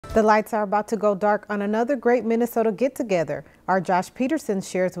The lights are about to go dark on another great Minnesota get-together. Our Josh Peterson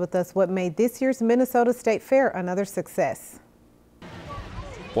shares with us what made this year's Minnesota State Fair another success.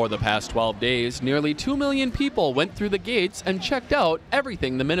 For the past 12 days, nearly 2 million people went through the gates and checked out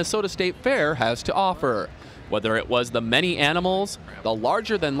everything the Minnesota State Fair has to offer. Whether it was the many animals, the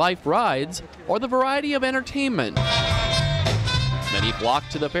larger-than-life rides, or the variety of entertainment. Many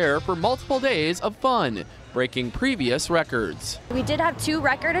flocked to the fair for multiple days of fun, breaking previous records. We did have 2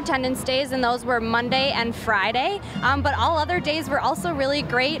 record attendance days, and those were Monday and Friday, but all other days were also really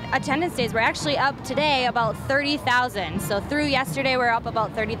great attendance days. We're actually up today about 30,000, so through yesterday we're up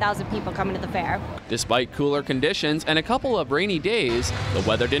about 30,000 people coming to the fair. Despite cooler conditions and a couple of rainy days, the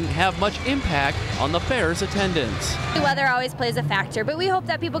weather didn't have much impact on the fair's attendance. The weather always plays a factor, but we hope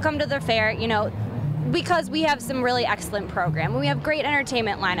that people come to the fair, because we have some really excellent program. We have great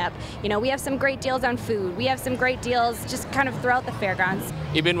entertainment lineup. We have some great deals on food. We have some great deals just kind of throughout the fairgrounds.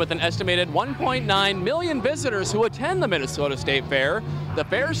 Even with an estimated 1.9 million visitors who attend the Minnesota State Fair, the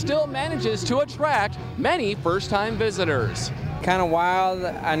fair still manages to attract many first-time visitors. Kind of wild.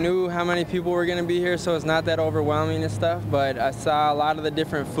 I knew how many people were going to be here, so it's not that overwhelming and stuff, but I saw a lot of the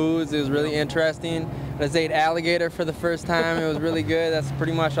different foods. It was really interesting. I just ate alligator for the first time. It was really good. That's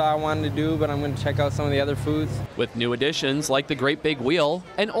pretty much all I wanted to do, but I'm going to check out some of the other foods. With new additions like the Great Big Wheel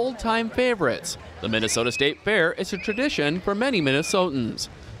and old-time favorites, the Minnesota State Fair is a tradition for many Minnesotans.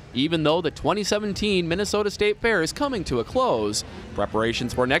 Even though the 2017 Minnesota State Fair is coming to a close,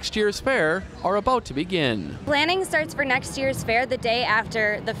 preparations for next year's fair are about to begin. Planning starts for next year's fair the day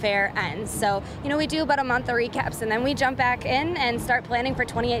after the fair ends. So, we do about a month of recaps, and then we jump back in and start planning for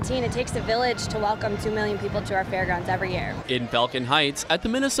 2018. It takes a village to welcome 2 million people to our fairgrounds every year. In Falcon Heights at the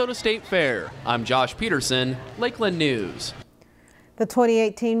Minnesota State Fair, I'm Josh Peterson, Lakeland News. The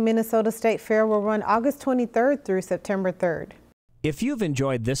 2018 Minnesota State Fair will run August 23rd through September 3rd. If you've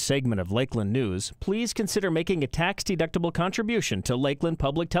enjoyed this segment of Lakeland News, please consider making a tax-deductible contribution to Lakeland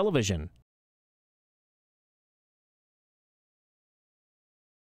Public Television.